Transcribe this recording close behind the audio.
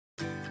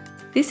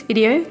This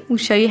video will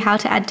show you how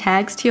to add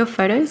tags to your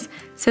photos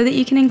so that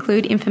you can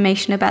include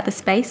information about the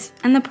space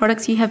and the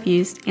products you have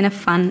used in a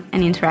fun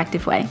and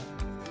interactive way.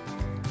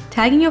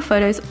 Tagging your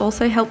photos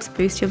also helps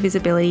boost your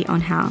visibility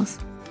on Houzz.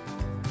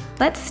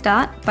 Let's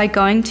start by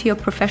going to your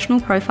professional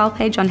profile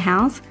page on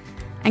Houzz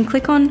and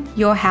click on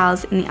Your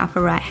Houzz in the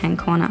upper right-hand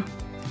corner.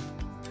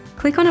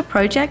 Click on a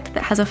project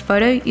that has a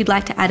photo you'd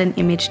like to add an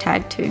image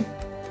tag to.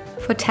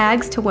 For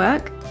tags to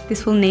work,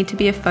 this will need to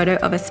be a photo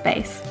of a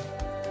space.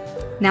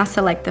 Now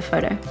select the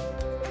photo.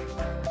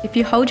 If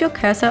you hold your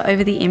cursor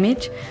over the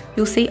image,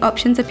 you'll see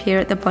options appear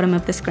at the bottom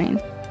of the screen.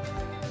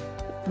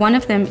 One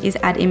of them is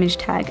Add Image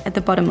Tag at the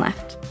bottom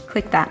left.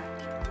 Click that.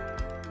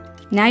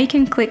 Now you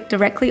can click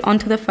directly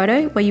onto the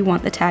photo where you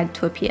want the tag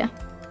to appear.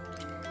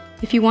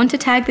 If you want to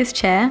tag this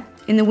chair,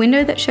 in the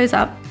window that shows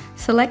up,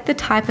 select the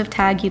type of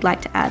tag you'd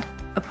like to add,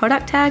 a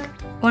product tag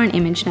or an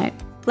image note.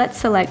 Let's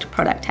select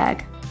Product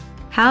Tag.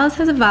 Houzz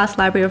has a vast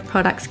library of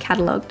products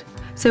catalogued,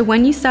 so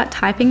when you start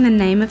typing the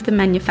name of the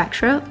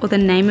manufacturer or the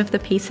name of the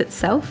piece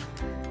itself,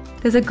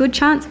 there's a good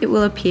chance it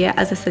will appear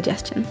as a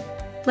suggestion.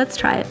 Let's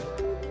try it.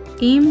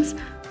 Eames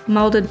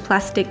Molded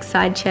Plastic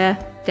Side Chair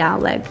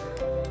Dowel Leg.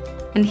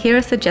 And here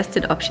are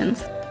suggested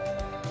options.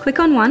 Click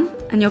on one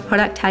and your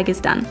product tag is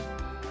done.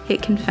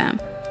 Hit Confirm.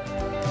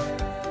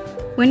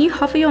 When you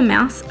hover your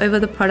mouse over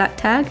the product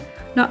tag,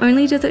 not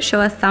only does it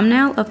show a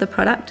thumbnail of the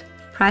product,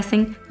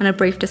 pricing, and a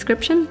brief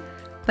description,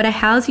 but a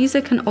Houzz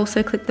user can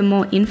also click the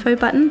More Info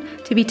button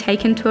to be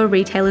taken to a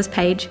retailer's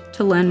page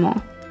to learn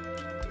more.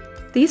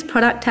 These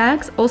product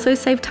tags also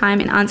save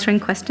time in answering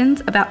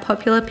questions about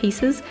popular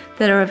pieces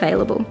that are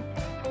available.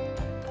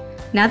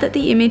 Now that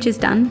the image is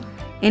done,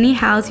 any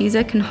Houzz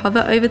user can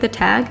hover over the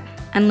tag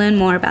and learn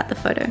more about the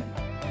photo.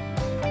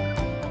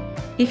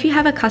 If you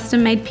have a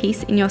custom-made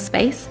piece in your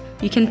space,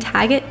 you can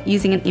tag it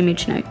using an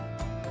image note.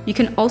 You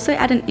can also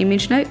add an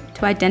image note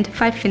to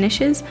identify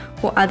finishes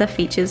or other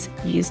features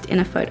used in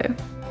a photo.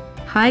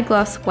 High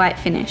gloss white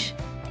finish.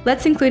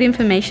 Let's include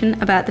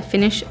information about the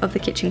finish of the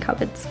kitchen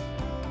cupboards.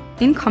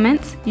 In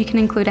comments, you can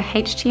include a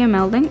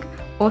HTML link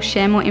or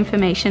share more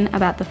information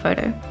about the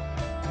photo.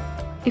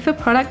 If a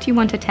product you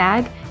want to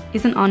tag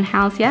isn't on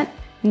Houzz yet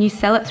and you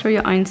sell it through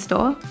your own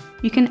store,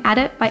 you can add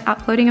it by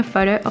uploading a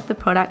photo of the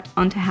product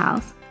onto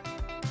Houzz.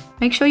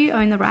 Make sure you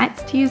own the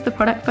rights to use the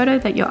product photo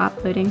that you're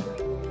uploading.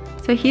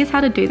 So here's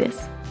how to do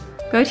this.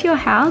 Go to your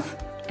Houzz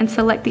and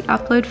select the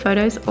Upload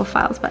Photos or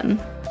Files button.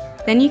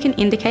 Then you can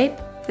indicate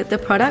that the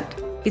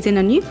product is in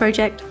a new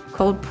project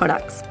called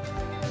Products.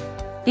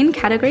 In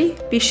Category,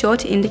 be sure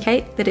to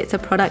indicate that it's a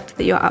product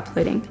that you're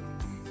uploading.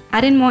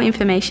 Add in more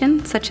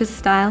information such as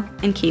style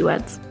and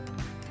keywords.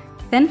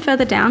 Then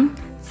further down,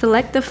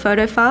 select the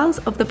photo files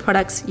of the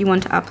products you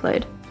want to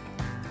upload.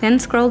 Then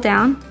scroll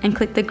down and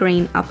click the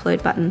green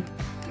Upload button.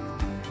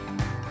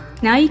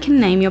 Now you can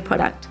name your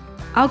product.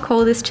 I'll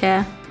call this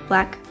chair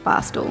Black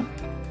Bar Stool.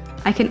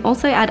 I can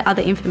also add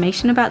other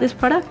information about this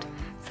product,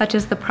 such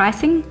as the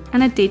pricing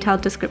and a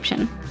detailed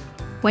description.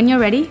 When you're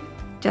ready,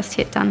 just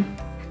hit Done.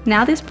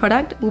 Now this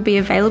product will be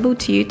available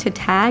to you to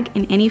tag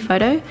in any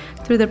photo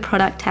through the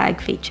Product Tag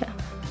feature.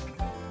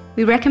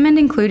 We recommend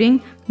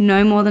including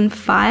no more than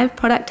 5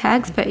 product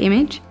tags per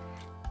image.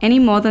 Any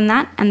more than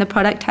that and the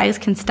product tags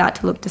can start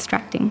to look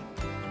distracting.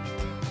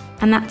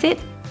 And that's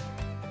it.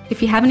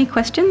 If you have any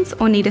questions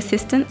or need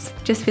assistance,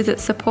 just visit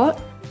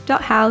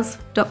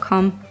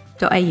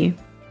support.houzz.com.au.